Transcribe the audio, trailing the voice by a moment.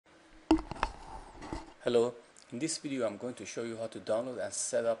Hello, in this video I'm going to show you how to download and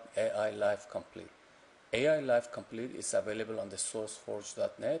set up AI Live Complete. AI Live Complete is available on the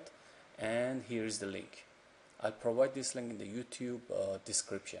sourceforge.net, and here is the link. I'll provide this link in the YouTube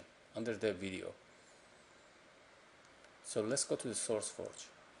description under the video. So let's go to the SourceForge.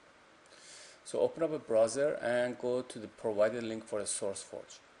 So open up a browser and go to the provided link for the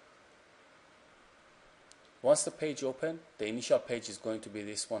SourceForge. Once the page opens, the initial page is going to be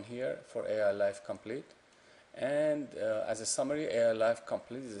this one here for AI Live Complete. And as a summary, AI Live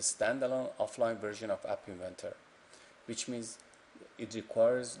Complete is a standalone offline version of AppyBuilder, which means it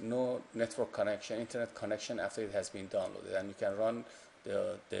requires no network connection, internet connection after it has been downloaded, and you can run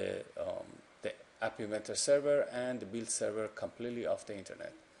the AppyBuilder server and the build server completely off the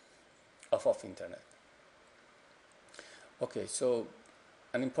internet, off of internet. Okay, so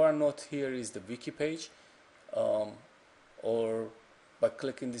an important note here is the wiki page. Or by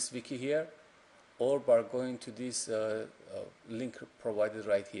clicking this wiki here, or by going to this link provided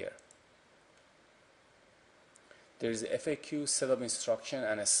right here. There is a FAQ, setup instruction,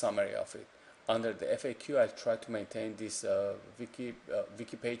 and a summary of it. Under the FAQ, I'll try to maintain this wiki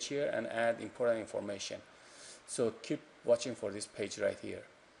page here and add important information. So keep watching for this page right here.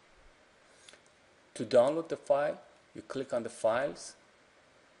 To download the file, you click on the files,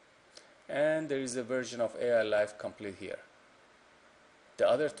 and there is a version of AI Live Complete here. The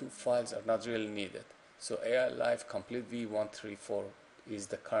other two files are not really needed. So AI Live Complete v134 is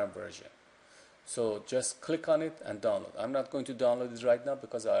the current version. So just click on it and download. I'm not going to download it right now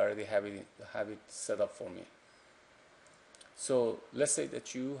because I already have it set up for me. So let's say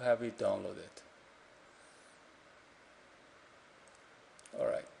that you have it downloaded.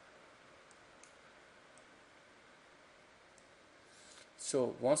 Alright.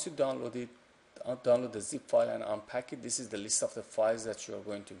 So once you download it, download the zip file and unpack it, this is the list of the files that you are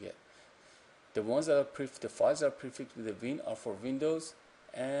going to get. The ones that are the files that are prefixed with the Win are for Windows,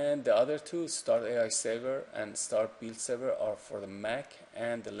 and the other two, Start AI Server and Start Build Server, are for the Mac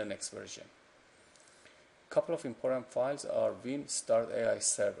and the Linux version. A couple of important files are Win Start AI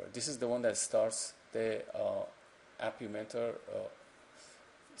Server. This is the one that starts the AppyBuilder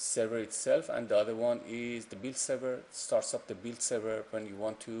server itself, and the other one is the build server. Starts up the build server when you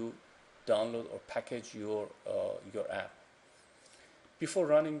want to download or package your app. Before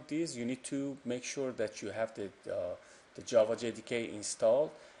running this, you need to make sure that you have the Java JDK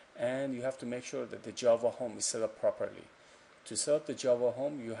installed, and you have to make sure that the Java home is set up properly. To set up the Java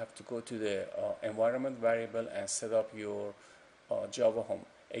home, you have to go to the environment variable and set up your Java home.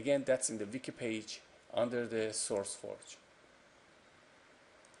 Again, that's in the wiki page under the SourceForge.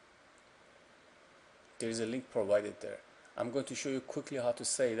 There is a link provided there. I'm going to show you quickly how to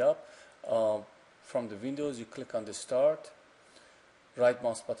set it up. From the Windows, you click on the Start, right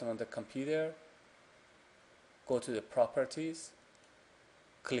mouse button on the computer, go to the Properties,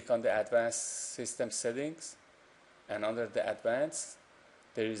 click on the Advanced System Settings, and under the Advanced,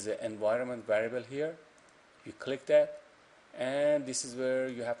 there is an environment variable here. You click that, and this is where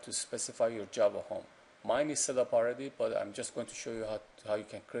you have to specify your Java home. Mine is set up already, but I'm just going to show you how you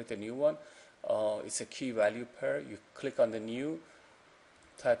can create a new one. It's a key value pair. You click on the new,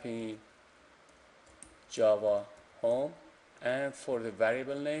 type in Java home, and for the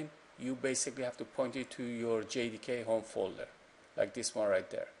variable name, you basically have to point it to your JDK home folder, like this one right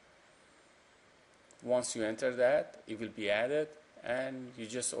there. Once you enter that, it will be added, and you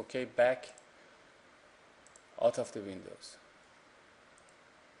just OK back out of the Windows.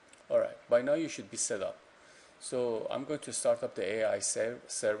 Alright, by now you should be set up. So I'm going to start up the AI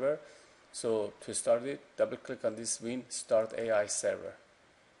server. So to start it, double click on this Win Start AI Server.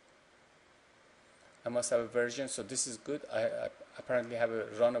 I must have a version, so this is good. I apparently have a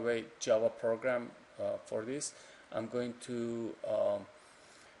runaway Java program for this. I'm going to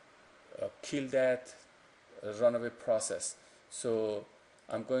kill that runaway process. So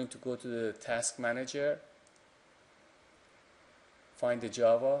I'm going to go to the Task Manager, find the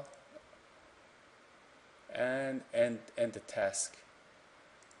Java, and end the task.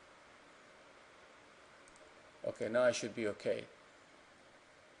 Okay, now I should be okay.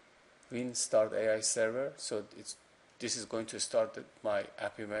 Win Start AI Server. So this is going to start my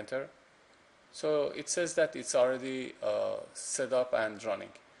AppyBuilder. So it says that it's already set up and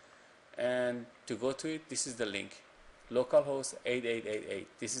running. And to go to it, this is the link. Localhost 8888.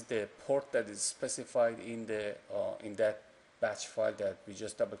 This is the port that is specified in that batch file that we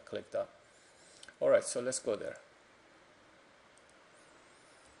just double clicked on. Alright, so let's go there.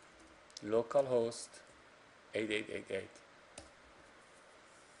 Localhost 8888.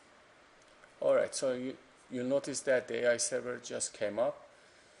 Alright, so you'll notice that the AI server just came up.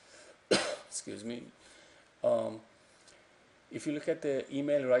 Excuse me. If you look at the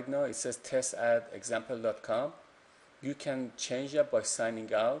email right now, it says test@example.com. You can change that by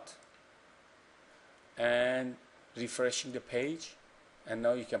signing out and refreshing the page, and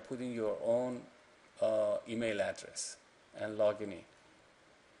now you can put in your own email address and log in.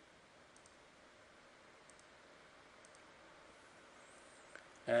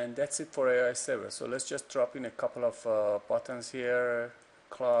 And that's it for AI server. So let's just drop in a couple of buttons here,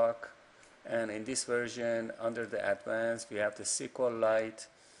 clock, and in this version under the advanced we have the SQLite.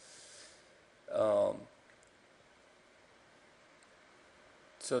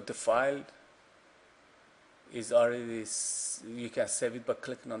 So the file is already, you can save it by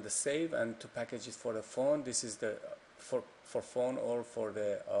clicking on the save, and to package it for the phone, this is the for phone or for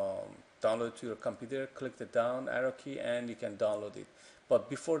the download to your computer, click the down arrow key and you can download it. But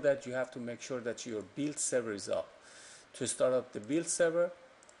before that you have to make sure that your build server is up. To start up the build server,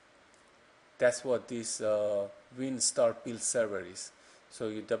 that's what this WinStart build server is. So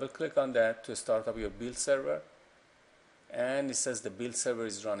you double click on that to start up your build server, and it says the build server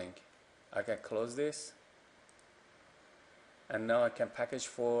is running. I can close this, and now I can package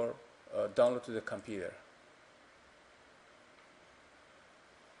for download to the computer.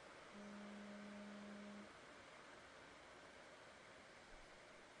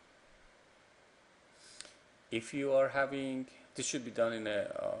 If you are having, this should be done in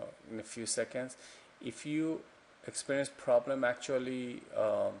a few seconds. If you experience problem actually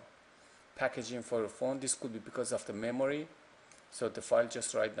packaging for your phone, this could be because of the memory. So the file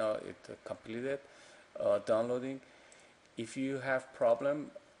just right now it completed downloading. If you have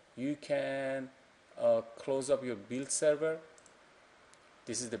problem, you can close up your build server.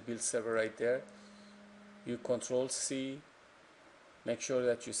 This is the build server right there. You Control C. Make sure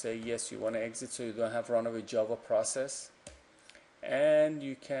that you say yes, you want to exit so you don't have runaway Java process. And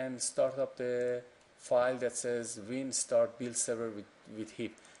you can start up the file that says WinStart build server with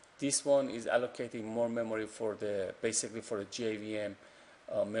heap. This one is allocating more memory for the, basically for the JVM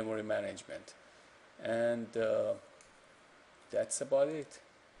memory management. And that's about it.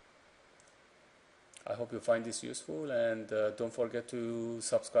 I hope you find this useful, and don't forget to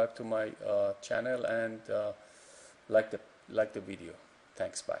subscribe to my channel and like the video.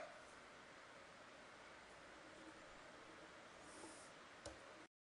 Thanks, bye.